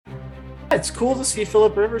It's cool to see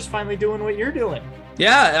Phillip Rivers finally doing what you're doing.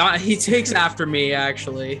 Yeah, he takes after me,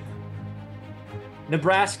 actually.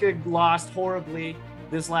 Nebraska lost horribly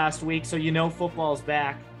this last week, so you know football's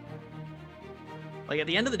back. Like, at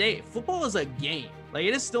the end of the day, football is a game. Like,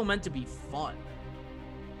 it is still meant to be fun.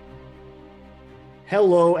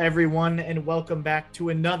 Hello, everyone, and welcome back to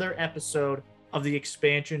another episode of the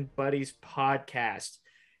Expansion Buddies podcast.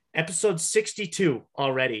 Episode 62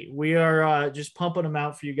 already. We are just pumping them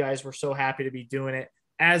out for you guys. We're so happy to be doing it.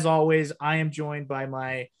 As always, I am joined by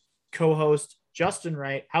my co-host, Justin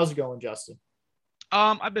Wright. How's it going, Justin?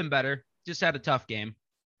 I've been better. Just had a tough game.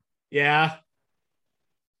 Yeah.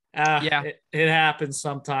 Yeah. It happens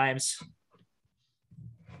sometimes.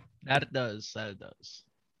 That it does.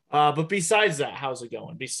 But besides that, how's it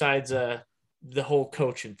going? Besides the whole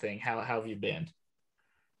coaching thing, how have you been?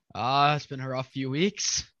 It's been a rough few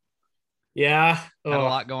weeks. Yeah. Had a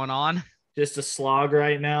lot going on. Just a slog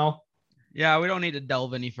right now. Yeah, we don't need to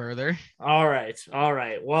delve any further. All right.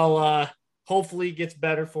 Well, hopefully it gets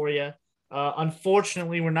better for you.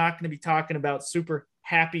 Unfortunately, we're not going to be talking about super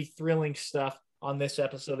happy, thrilling stuff on this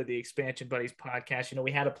episode of the Expansion Buddies podcast. You know,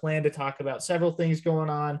 we had a plan to talk about several things going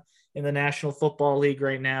on in the National Football League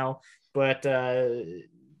right now, but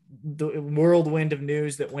the whirlwind of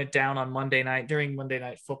news that went down on Monday night during Monday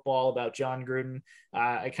Night Football about Jon Gruden,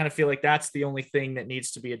 I kind of feel like that's the only thing that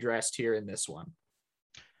needs to be addressed here in this one.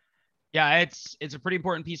 Yeah, it's a pretty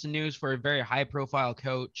important piece of news for a very high profile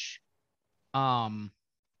coach. Yeah,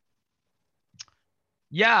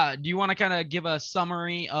 do you want to kind of give a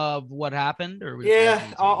summary of what happened?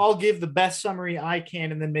 I'll give the best summary I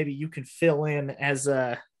can, and then maybe you can fill in as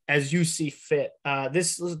you see fit.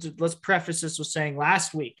 Let's preface this with saying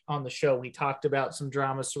last week on the show, we talked about some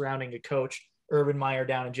drama surrounding a coach, Urban Meyer,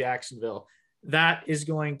 down in Jacksonville. That is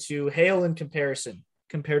going to hail in comparison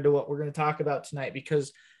compared to what we're going to talk about tonight,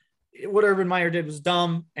 because what Urban Meyer did was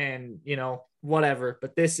dumb and, whatever,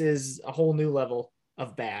 but this is a whole new level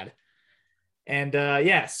of bad. And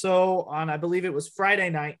so on, I believe it was Friday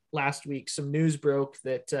night last week, some news broke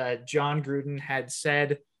that Jon Gruden had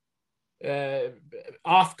said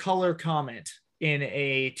off-color comment in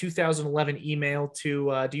a 2011 email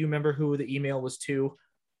to, do you remember who the email was to?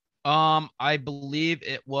 I believe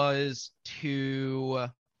it was to,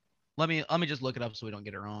 let me just look it up so we don't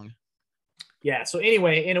get it wrong. Yeah. So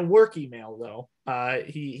anyway, in a work email though,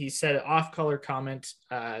 he said an off-color comment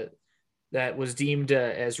that was deemed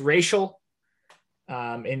as racial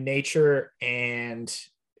in nature. And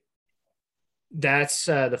that's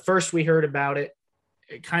the first we heard about it.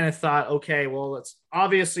 It kind of thought, okay, well, it's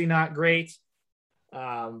obviously not great,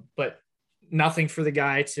 but nothing for the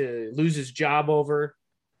guy to lose his job over.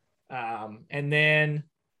 And then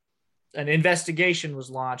an investigation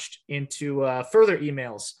was launched into further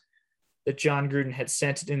emails that Jon Gruden had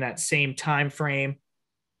sent in that same time frame.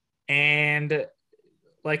 And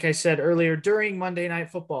like I said earlier, during Monday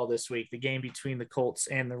Night Football this week, the game between the Colts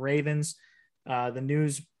and the Ravens,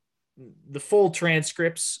 the full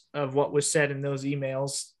transcripts of what was said in those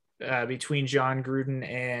emails between Jon Gruden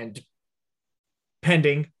and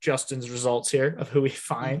pending Justin's results here of who he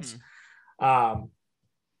finds. The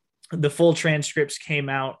full transcripts came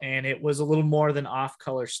out, and it was a little more than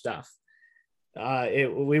off-color stuff.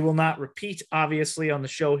 We will not repeat, obviously, on the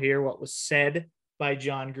show here what was said by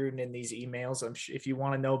Jon Gruden in these emails. I'm sure if you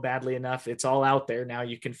want to know badly enough, it's all out there now.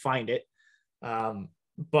 You can find it.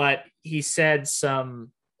 But he said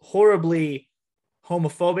some horribly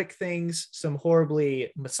homophobic things, some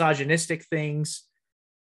horribly misogynistic things.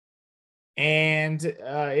 And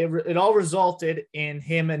it all resulted in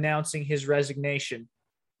him announcing his resignation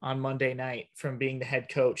on Monday night from being the head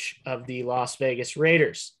coach of the Las Vegas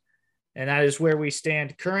Raiders. And that is where we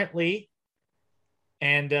stand currently.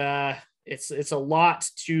 And it's a lot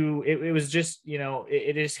to, it was just,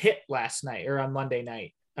 it just hit last night or on Monday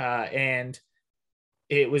night. And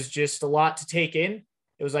it was just a lot to take in.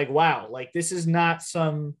 It was like, wow, like this is not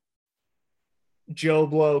some Joe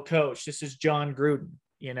Blow coach. This is Jon Gruden,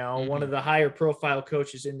 one of the higher profile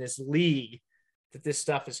coaches in this league that this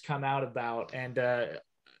stuff has come out about. And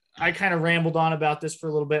I kind of rambled on about this for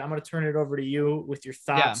a little bit. I'm going to turn it over to you with your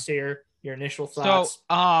thoughts here, your initial thoughts.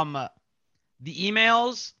 So the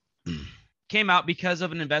emails came out because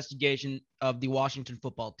of an investigation of the Washington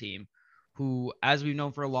football team, who, as we've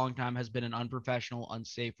known for a long time, has been an unprofessional,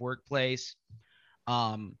 unsafe workplace.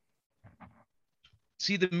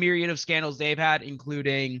 See the myriad of scandals they've had,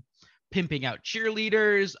 including pimping out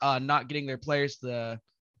cheerleaders, not getting their players the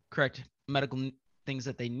correct medical things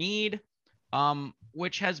that they need,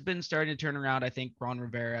 which has been starting to turn around. I think Ron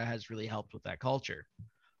Rivera has really helped with that culture.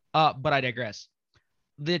 But I digress.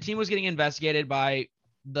 The team was getting investigated by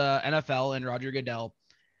the NFL and Roger Goodell.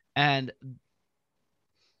 And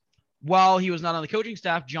while he was not on the coaching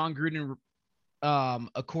staff, Jon Gruden,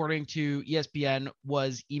 according to ESPN,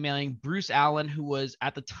 was emailing Bruce Allen, who was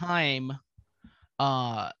at the time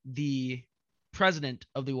the president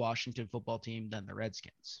of the Washington football team, then the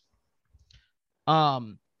Redskins,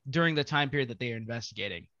 during the time period that they are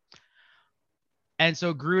investigating. And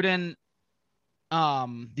so Gruden,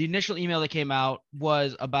 the initial email that came out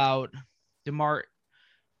was about DeMaurice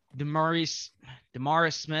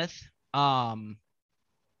Smith,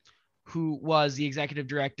 who was the executive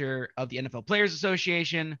director of the NFL Players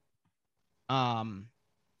Association, referring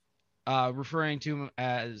to him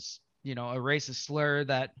as, a racist slur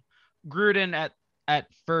that Gruden at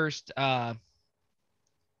first kind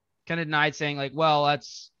of denied, saying like, well,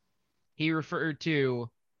 he referred to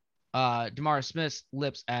DeMaurice Smith's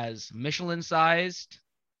lips as Michelin sized.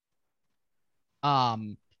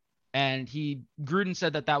 And Gruden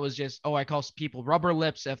said that was just, I call people rubber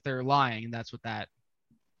lips if they're lying. And that's what that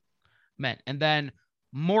meant. And then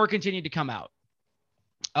more continued to come out.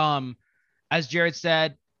 As Jared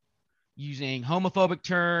said, using homophobic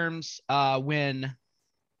terms, when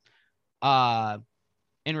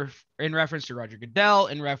in reference to Roger Goodell,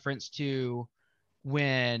 in reference to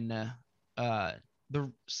when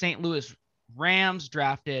the St. Louis Rams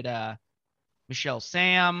drafted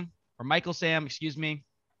Michael Sam,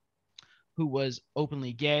 who was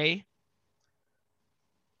openly gay.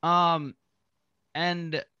 And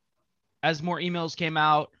as more emails came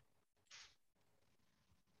out,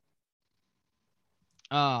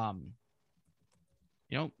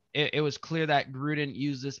 it was clear that Gruden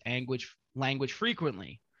used this language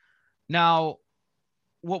frequently. Now,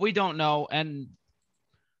 what we don't know, and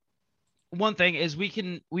one thing is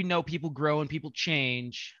we know people grow and people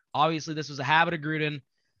change. Obviously, this was a habit of Gruden,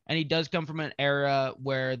 and he does come from an era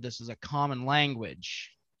where this is a common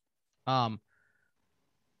language. I'm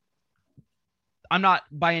not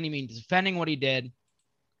by any means defending what he did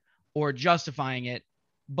or justifying it,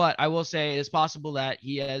 but I will say it is possible that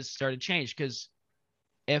he has started to change, because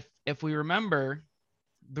if we remember,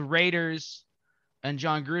 the Raiders and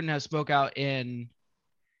Jon Gruden have spoke out in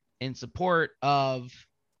support of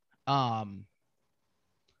the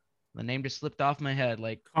name just slipped off my head,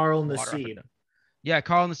 like Carl Nassib. Yeah,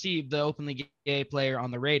 Carl Nassib, the openly gay player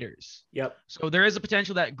on the Raiders. Yep. So there is a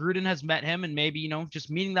potential that Gruden has met him, and maybe, just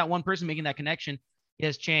meeting that one person, making that connection, he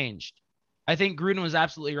has changed. I think Gruden was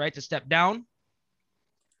absolutely right to step down,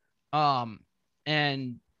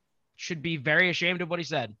 and should be very ashamed of what he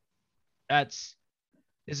said. This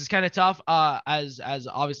is kind of tough. As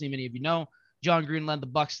obviously many of you know, Jon Gruden led the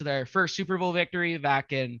Bucs to their first Super Bowl victory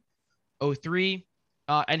back in 2003.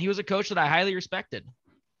 And he was a coach that I highly respected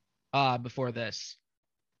before this.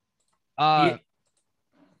 Sorry,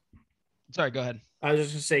 go ahead. I was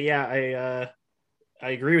just gonna say, yeah, I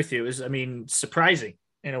agree with you. It was, surprising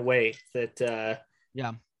in a way that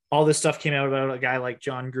all this stuff came out about a guy like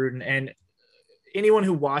Jon Gruden. And anyone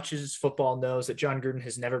who watches football knows that Jon Gruden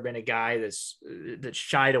has never been a guy that's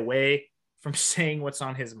shied away from saying what's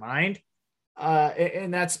on his mind.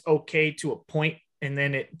 And that's okay to a point, and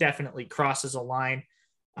then it definitely crosses a line.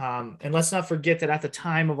 And let's not forget that at the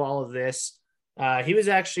time of all of this, he was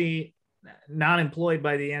actually not employed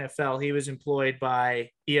by the NFL. He was employed by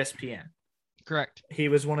ESPN. Correct. He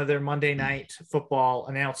was one of their Monday Night Football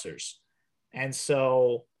announcers. And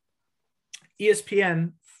so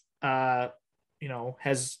ESPN,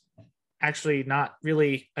 has actually not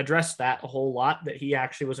really addressed that a whole lot, that he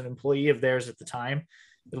actually was an employee of theirs at the time.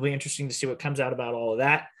 It'll be interesting to see what comes out about all of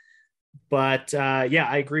that. But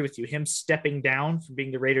I agree with you. Him stepping down from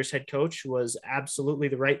being the Raiders head coach was absolutely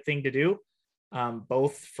the right thing to do,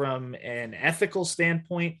 both from an ethical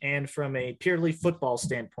standpoint and from a purely football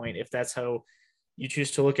standpoint, if that's how you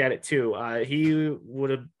choose to look at it too. He would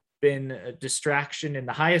have been a distraction in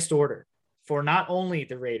the highest order for not only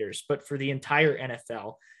the Raiders, but for the entire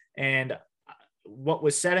NFL. And what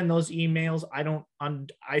was said in those emails,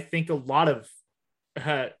 I think a lot of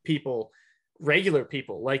people, regular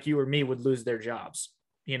people like you or me, would lose their jobs,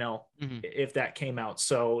 if that came out.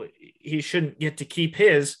 So he shouldn't get to keep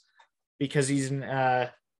his, because he's an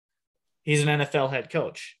NFL head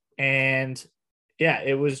coach. And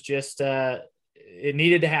it was just, it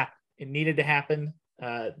needed to happen. It needed to happen.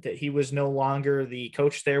 That he was no longer the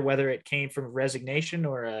coach there, whether it came from a resignation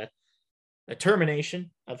or a termination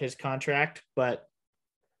of his contract. But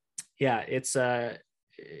it's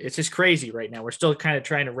just crazy right now. We're still kind of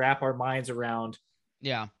trying to wrap our minds around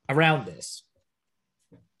this.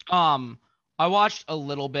 I watched a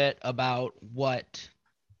little bit about what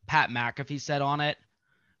Pat McAfee said on it,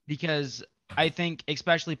 because I think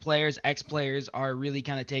especially players, ex-players are really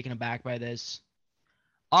kind of taken aback by this.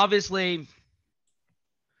 Obviously,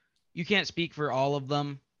 you can't speak for all of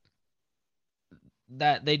them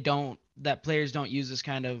that players don't use this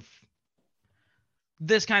kind of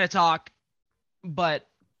talk, but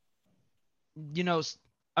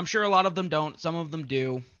I'm sure a lot of them don't. Some of them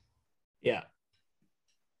do. Yeah.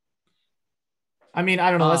 I mean,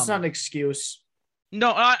 I don't know. That's not an excuse.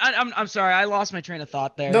 No, I'm sorry. I lost my train of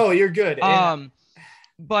thought there. No, you're good.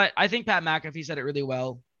 But I think Pat McAfee said it really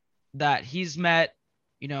well, that he's met,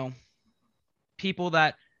 people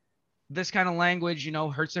that this kind of language,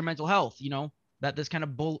 hurts their mental health, that this kind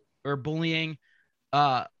of bullying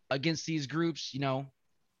against these groups,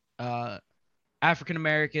 African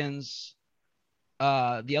Americans,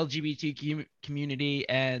 the LGBT community,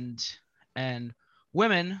 and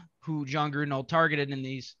women who Jon Gruden targeted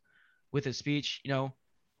with his speech,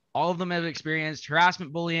 all of them have experienced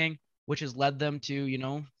harassment, bullying, which has led them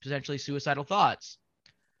to, potentially suicidal thoughts.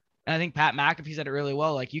 And I think Pat McAfee said it really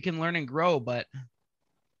well. Like, you can learn and grow, but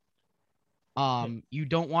you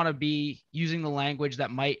don't want to be using the language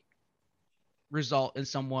that might result in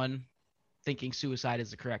someone thinking suicide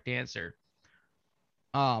is the correct answer.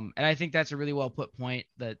 And I think that's a really well put point,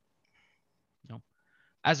 that,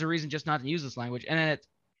 as a reason just not to use this language. And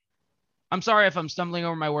I'm sorry if I'm stumbling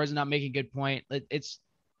over my words and not making a good point. It's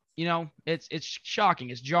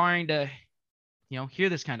shocking. It's jarring to, hear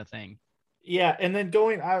this kind of thing. Yeah. And then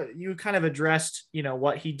you kind of addressed,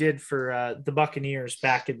 what he did for the Buccaneers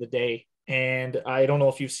back in the day. And I don't know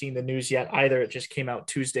if you've seen the news yet either. It just came out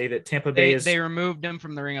Tuesday that Tampa Bay they removed him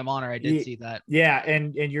from the Ring of Honor. I did see that. Yeah.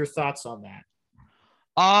 And your thoughts on that?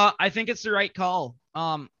 I think it's the right call.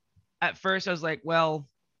 At first I was like, well,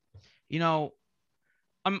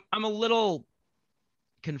 I'm a little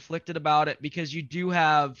conflicted about it, because you do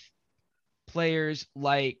have players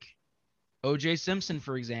like OJ Simpson,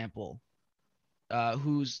 for example,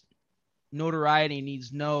 whose notoriety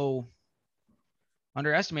needs no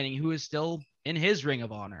underestimating, who is still in his Ring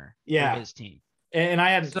of Honor for his team. And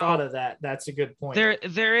I hadn't thought of that. That's a good point.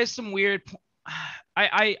 There is some weird.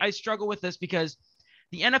 I struggle with this because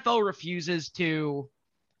the NFL refuses to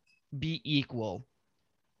be equal.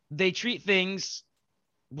 They treat things,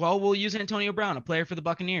 well, we'll use Antonio Brown, a player for the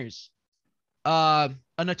Buccaneers, a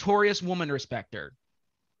notorious woman respecter.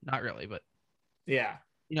 Not really, but yeah,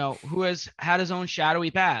 who has had his own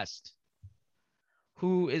shadowy past,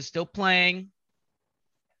 who is still playing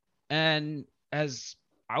and has,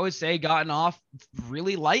 I would say, gotten off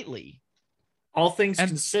really lightly. All things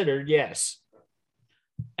considered, yes.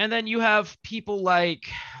 And then you have people like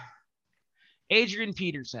Adrian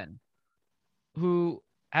Peterson, who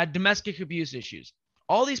had domestic abuse issues.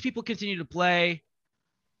 All these people continue to play.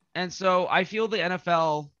 And so I feel the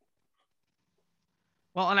NFL,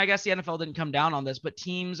 well, and I guess the NFL didn't come down on this, but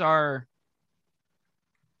teams are,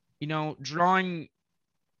 drawing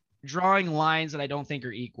lines that I don't think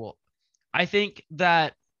are equal. I think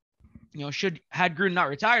that, had Gruden not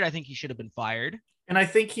retired, I think he should have been fired. And I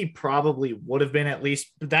think he probably would have been, at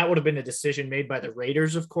least that would have been a decision made by the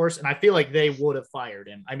Raiders, of course. And I feel like they would have fired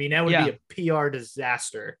him. I mean, that would be a PR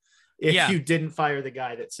disaster if you didn't fire the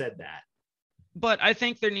guy that said that. But I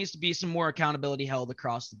think there needs to be some more accountability held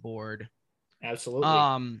across the board. Absolutely.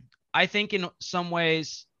 I think in some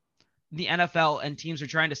ways the NFL and teams are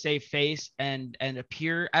trying to save face and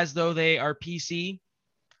appear as though they are PC,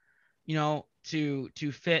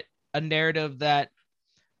 to fit a narrative that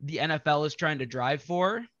the NFL is trying to drive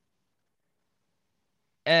for.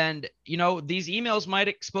 And, these emails might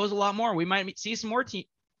expose a lot more. We might see some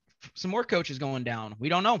more coaches going down. We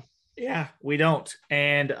don't know. Yeah, we don't.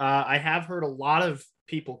 And I have heard a lot of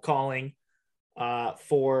people calling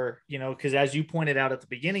for, because as you pointed out at the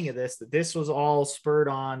beginning of this, that this was all spurred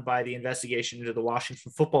on by the investigation into the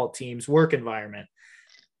Washington football team's work environment.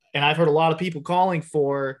 And I've heard a lot of people calling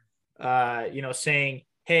for, saying,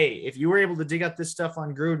 hey, if you were able to dig up this stuff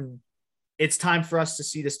on Gruden, it's time for us to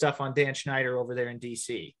see the stuff on Dan Schneider over there in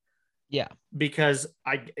DC. Yeah. Because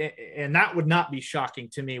and that would not be shocking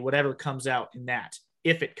to me, whatever comes out in that,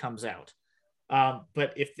 if it comes out.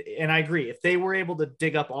 But and I agree, if they were able to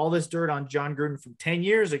dig up all this dirt on Jon Gruden from 10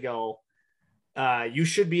 years ago, you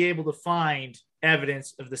should be able to find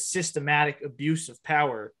evidence of the systematic abuse of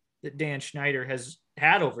power that Dan Schneider has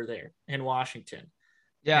had over there in Washington.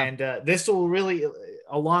 Yeah. And this will really,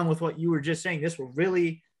 along with what you were just saying, this will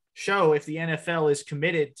really show if the NFL is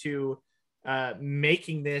committed to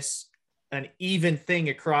making this an even thing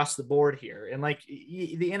across the board here. And like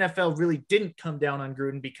the NFL really didn't come down on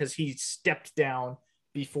Gruden because he stepped down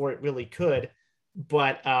before it really could.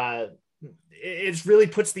 But it really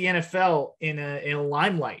puts the NFL in a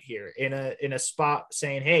limelight here, in a spot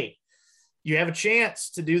saying, hey, you have a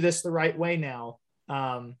chance to do this the right way now.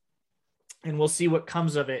 And we'll see what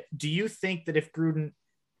comes of it. Do you think that if Gruden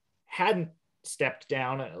hadn't stepped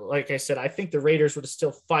down, like I said, I think the Raiders would have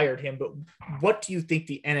still fired him, but what do you think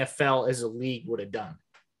the NFL as a league would have done?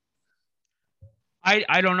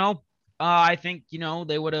 I don't know. I think,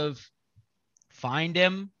 they would have fined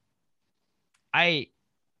him. I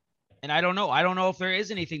don't know. I don't know if there is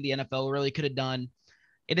anything the NFL really could have done.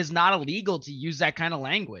 It is not illegal to use that kind of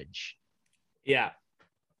language. Yeah.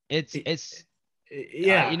 It's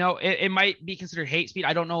it might be considered hate speech.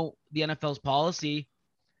 I don't know the NFL's policy.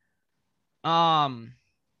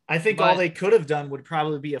 I think all they could have done would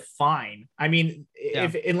probably be a fine. I mean,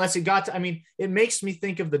 unless it got to, I mean, it makes me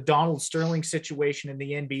think of the Donald Sterling situation in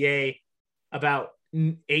the NBA about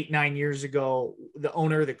 8-9 years ago, the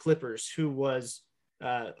owner of the Clippers, who was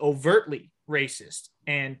overtly racist,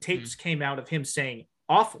 and tapes came out of him saying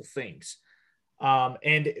awful things.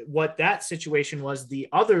 And what that situation was, the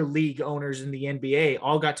other league owners in the NBA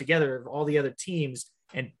all got together, all the other teams,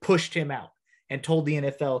 and pushed him out and told the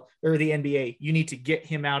NFL or the NBA, you need to get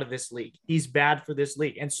him out of this league. He's bad for this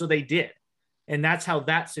league. And so they did. And that's how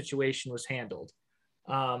that situation was handled.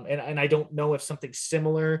 And I don't know if something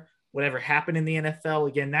similar would ever happen in the NFL.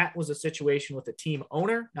 Again, that was a situation with a team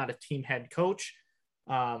owner, not a team head coach.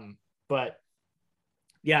 But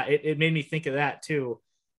yeah, it made me think of that too.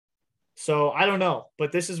 So I don't know,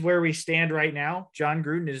 but this is where we stand right now. Jon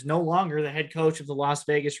Gruden is no longer the head coach of the Las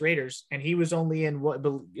Vegas Raiders, and he was only in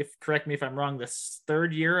correct me if I'm wrong, the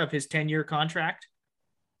third year of his 10-year contract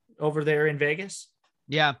over there in Vegas.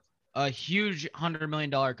 Yeah, a huge $100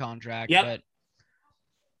 million contract. Yep.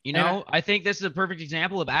 But I think this is a perfect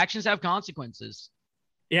example of actions have consequences.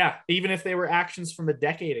 Yeah, even if they were actions from a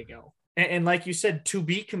decade ago. And like you said, to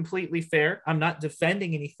be completely fair, I'm not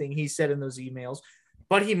defending anything he said in those emails,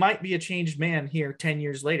 but he might be a changed man here 10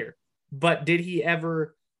 years later. But did he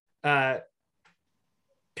ever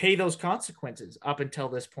pay those consequences up until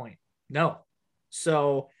this point? No.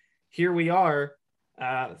 So here we are.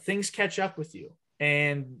 Things catch up with you,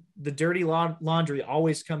 and the dirty laundry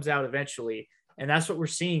always comes out eventually. And that's what we're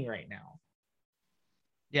seeing right now.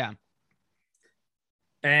 Yeah.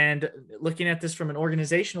 And looking at this from an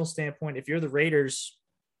organizational standpoint, if you're the Raiders,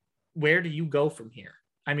 where do you go from here?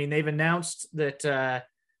 I mean, they've announced that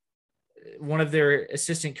one of their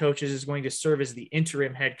assistant coaches is going to serve as the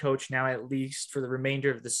interim head coach now, at least for the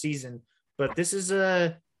remainder of the season. But this is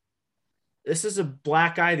a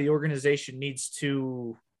black eye the organization needs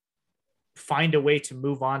to find a way to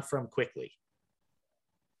move on from quickly.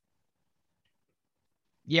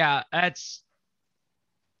 Yeah,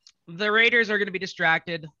 the Raiders are going to be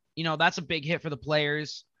distracted. That's a big hit for the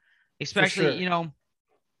players, especially, sure.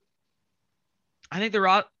 I think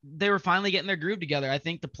they were finally getting their groove together. I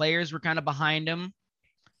think the players were kind of behind them.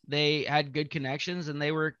 They had good connections and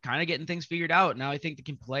they were kind of getting things figured out. Now I think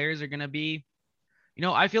the players are going to be,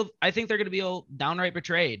 I think they're going to be downright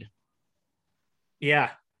betrayed.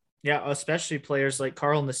 Yeah. Yeah. Especially players like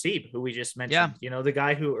Carl Nassib, who we just mentioned, the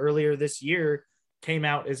guy who earlier this year came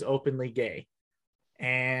out as openly gay.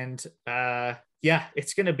 And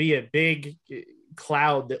it's going to be a big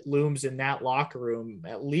cloud that looms in that locker room,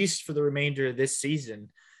 at least for the remainder of this season.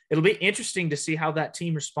 It'll be interesting to see how that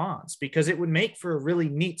team responds, because it would make for a really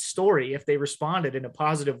neat story if they responded in a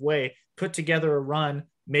positive way, put together a run,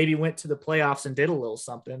 maybe went to the playoffs and did a little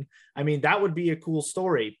something. I mean, that would be a cool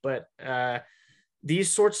story, but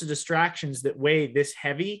these sorts of distractions that weigh this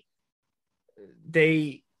heavy,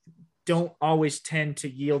 they don't always tend to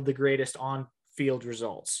yield the greatest on-field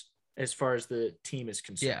results as far as the team is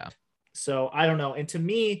concerned. Yeah. So I don't know. And to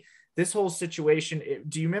me, this whole situation,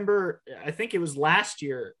 do you remember, I think it was last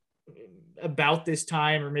year about this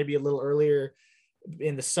time, or maybe a little earlier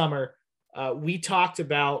in the summer, we talked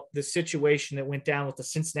about the situation that went down with the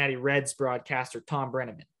Cincinnati Reds broadcaster, Thom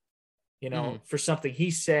Brennaman, for something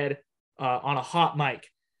he said on a hot mic.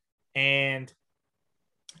 And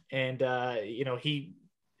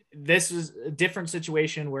this is a different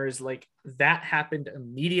situation, whereas like that happened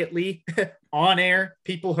immediately on air.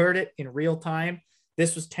 People heard it in real time.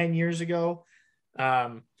 This was 10 years ago.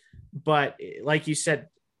 But like you said,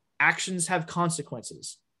 actions have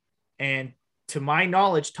consequences. And to my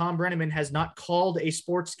knowledge, Thom Brennaman has not called a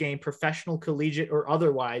sports game, professional, collegiate, or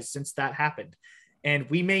otherwise, since that happened. And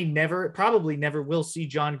we probably never will see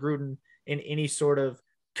Jon Gruden in any sort of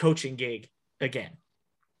coaching gig again.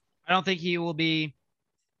 I don't think he will be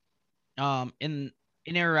in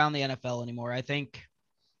or around the NFL anymore. I think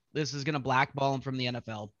this is going to blackball him from the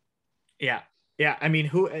NFL. Yeah. Yeah. I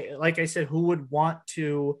mean, like I said, who would want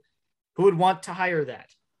to Who would want to hire that?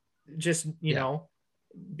 Just, you Yeah. know,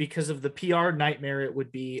 because of the PR nightmare it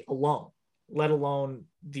would be alone, let alone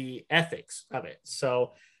the ethics of it.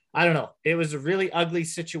 So I don't know. It was a really ugly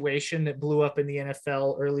situation that blew up in the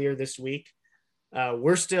NFL earlier this week.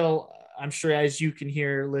 We're still, I'm sure, as you can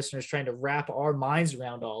hear, listeners, trying to wrap our minds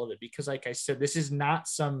around all of it, because like I said, this is not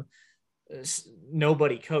some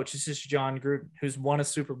nobody coach. This is Jon Gruden, who's won a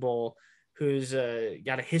Super Bowl, who's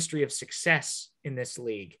got a history of success in this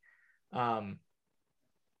league.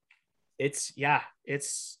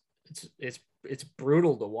 It's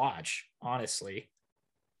brutal to watch, honestly.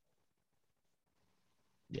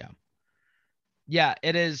 Yeah,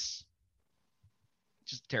 it is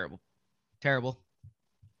just terrible.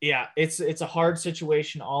 Yeah, it's a hard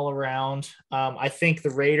situation all around. I think the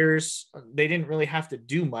Raiders, they didn't really have to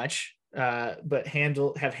do much, but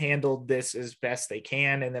have handled this as best they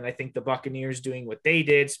can. And then I think the Buccaneers doing what they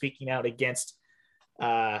did, speaking out against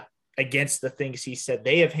the things he said,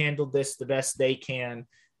 they have handled this the best they can.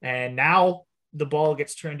 And now the ball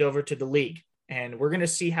gets turned over to the league, and we're going to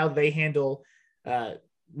see how they handle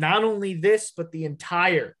not only this, but the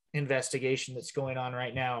entire investigation that's going on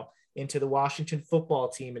right now into the Washington football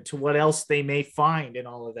team and to what else they may find in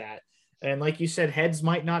all of that. And like you said, heads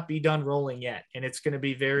might not be done rolling yet. And it's going to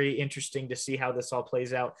be very interesting to see how this all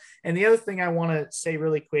plays out. And the other thing I want to say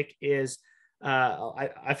really quick is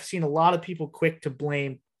I've seen a lot of people quick to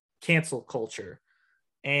blame cancel culture.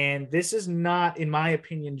 And this is not, in my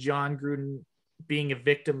opinion, Jon Gruden being a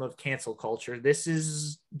victim of cancel culture. This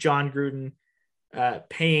is Jon Gruden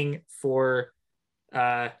paying for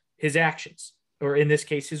his actions, or in this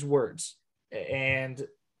case, his words. And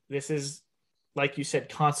this is, like you said,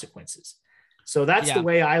 consequences. So that's the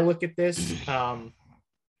way I look at this. I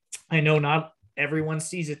know not everyone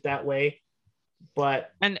sees it that way,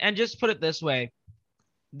 but and just put it this way: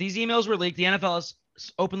 these emails were leaked. The NFL has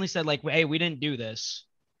openly said, like, "Hey, we didn't do this,"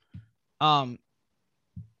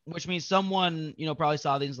 which means someone, probably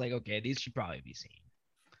saw these like, "Okay, these should probably be seen."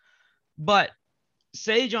 But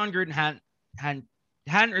say Jon Gruden hadn't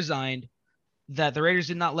resigned, that the Raiders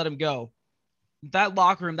did not let him go, that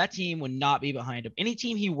locker room, that team would not be behind him. Any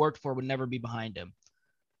team he worked for would never be behind him.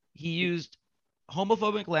 He used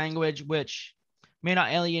homophobic language, which may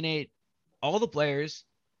not alienate all the players,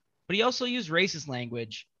 but he also used racist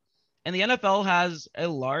language. And the NFL has a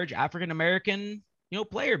large African-American,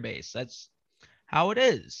 player base. That's how it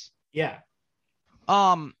is. Yeah.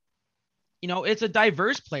 It's a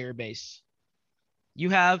diverse player base. You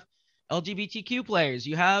have LGBTQ players,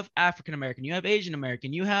 you have African-American, you have Asian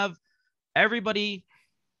American, you have everybody,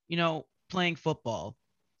 playing football.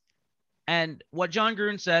 And what Jon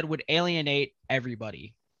Gruden said would alienate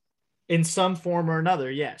everybody. In some form or another,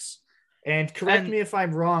 yes. And correct me if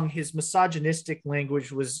I'm wrong, his misogynistic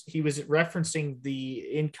language he was referencing the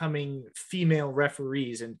incoming female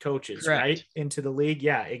referees and coaches, correct, right? Into the league.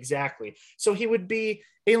 Yeah, exactly. So he would be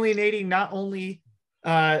alienating not only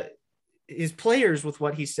his players with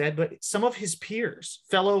what he said, but some of his peers,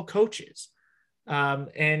 fellow coaches,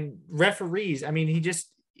 and referees. I mean,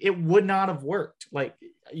 it would not have worked. Like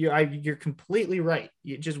you're completely right.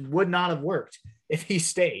 It just would not have worked if he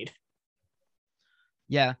stayed.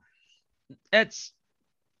 Yeah.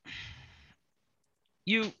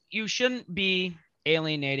 You shouldn't be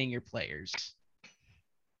alienating your players.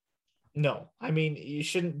 No, I mean, you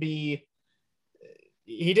shouldn't be.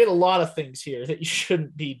 He did a lot of things here that you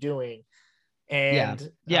shouldn't be doing. And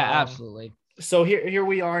absolutely. So here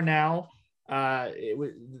we are now. It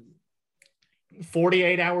was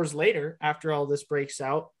 48 hours later after all this breaks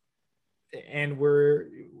out, and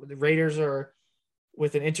the Raiders are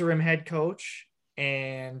with an interim head coach,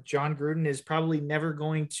 and Jon Gruden is probably never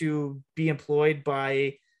going to be employed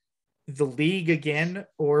by the league again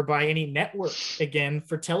or by any network again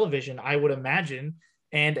for television, I would imagine.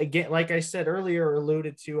 And again, like I said earlier, or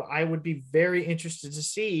alluded to, I would be very interested to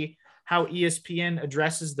see how ESPN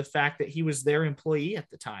addresses the fact that he was their employee at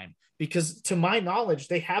the time, because to my knowledge,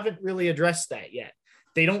 they haven't really addressed that yet.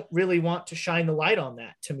 They don't really want to shine the light on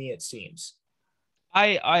that, to me, it seems.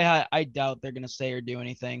 I doubt they're going to say or do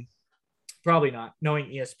anything. Probably not, knowing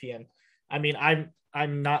ESPN. I mean,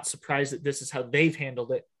 I'm not surprised that this is how they've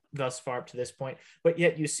handled it thus far up to this point, but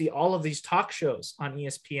yet you see all of these talk shows on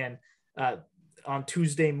ESPN on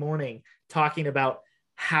Tuesday morning talking about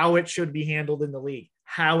how it should be handled in the league,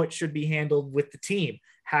 how it should be handled with the team,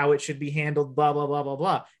 how it should be handled, blah, blah, blah, blah,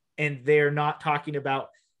 blah. And they're not talking about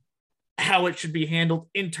how it should be handled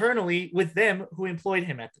internally with them who employed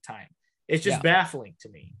him at the time. It's just baffling to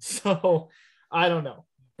me. So I don't know,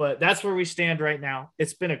 but that's where we stand right now.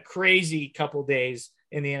 It's been a crazy couple days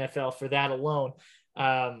in the NFL for that alone.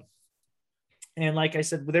 And like I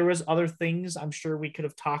said, there was other things I'm sure we could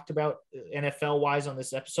have talked about NFL wise on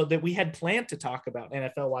this episode that we had planned to talk about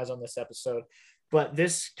NFL wise on this episode, but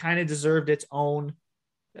this kind of deserved its own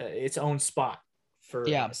spot for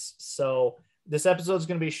us. So this episode is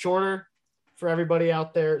going to be shorter for everybody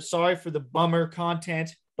out there. Sorry for the bummer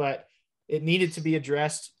content, but it needed to be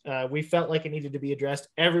addressed. We felt like it needed to be addressed.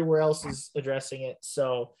 Everywhere else is addressing it.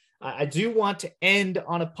 So I do want to end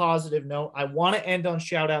on a positive note. I want to end on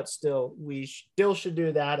shout out still. We still should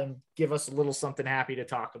do that and give us a little something happy to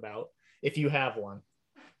talk about if you have one.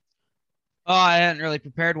 Oh, I hadn't really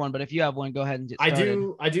prepared one, but if you have one, go ahead and get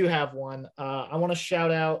started. I do have one. I want to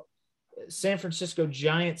shout out San Francisco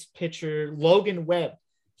Giants pitcher Logan Webb.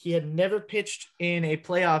 He had never pitched in a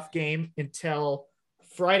playoff game until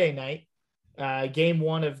Friday night, game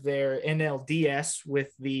one of their NLDS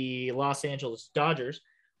with the Los Angeles Dodgers.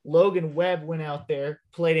 Logan Webb went out there,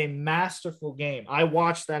 played a masterful game. I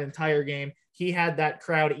watched that entire game. He had that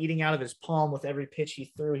crowd eating out of his palm with every pitch he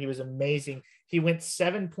threw. He was amazing. He went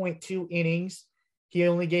 7.2 innings. He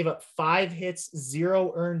only gave up 5 hits,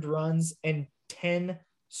 0 earned runs, and 10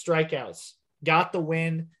 strikeouts. Got the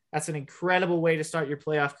win. That's an incredible way to start your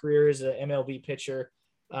playoff career as an MLB pitcher.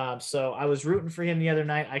 So I was rooting for him the other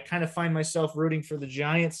night. I kind of find myself rooting for the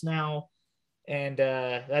Giants now. And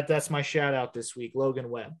that's my shout out this week, Logan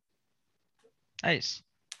Webb. Nice.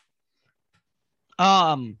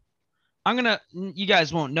 You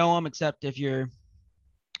guys won't know him except if you're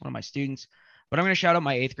one of my students, but I'm going to shout out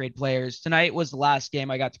my 8th grade players. Tonight was the last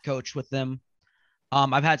game I got to coach with them.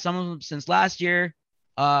 I've had some of them since last year.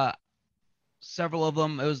 Several of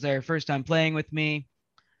them, it was their first time playing with me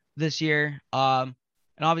this year. And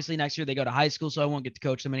obviously next year they go to high school, so I won't get to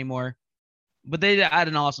coach them anymore. But they had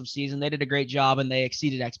an awesome season. They did a great job, and they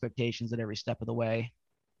exceeded expectations at every step of the way.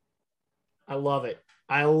 I love it.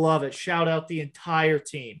 I love it. Shout out the entire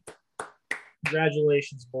team.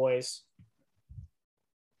 Congratulations, boys.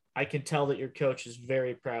 I can tell that your coach is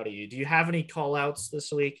very proud of you. Do you have any call outs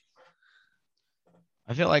this week?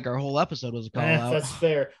 I feel like our whole episode was a call out. That's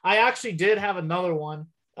fair. I actually did have another one,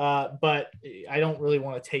 but I don't really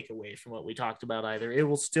want to take away from what we talked about either. It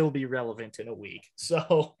will still be relevant in a week.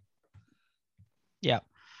 So, yeah.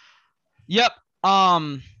 Yep.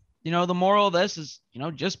 The moral of this is,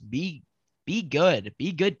 just be good.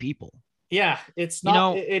 Be good people. Yeah, it's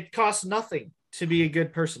not. It costs nothing to be a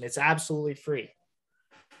good person. It's absolutely free.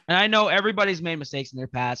 And I know everybody's made mistakes in their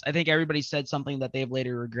past. I think everybody said something that they've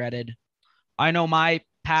later regretted. I know my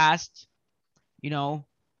past,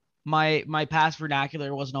 my past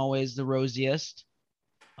vernacular wasn't always the rosiest.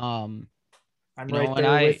 I'm right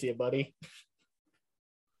there with you, buddy.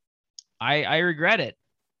 I regret it.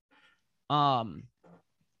 And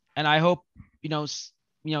I hope,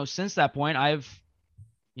 since that point, I've,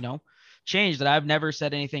 changed, that I've never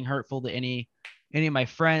said anything hurtful to any of my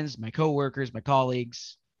friends, my coworkers, my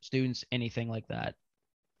colleagues, students, anything like that.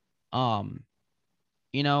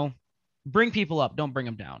 Bring people up, don't bring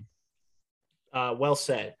them down. Well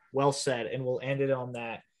said. And we'll end it on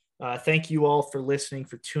that. Thank you all for listening,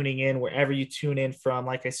 for tuning in wherever you tune in from.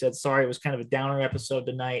 Like I said, sorry, it was kind of a downer episode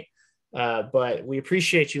tonight, but we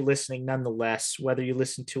appreciate you listening nonetheless, whether you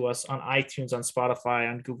listen to us on iTunes, on Spotify,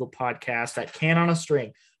 on Google Podcasts, at Can on a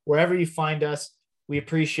String, wherever you find us, we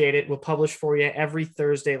appreciate it. We'll publish for you every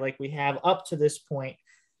Thursday like we have up to this point.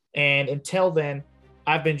 And until then,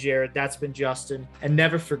 I've been Jared, that's been Justin, and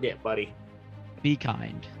never forget, buddy, be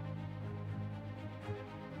kind.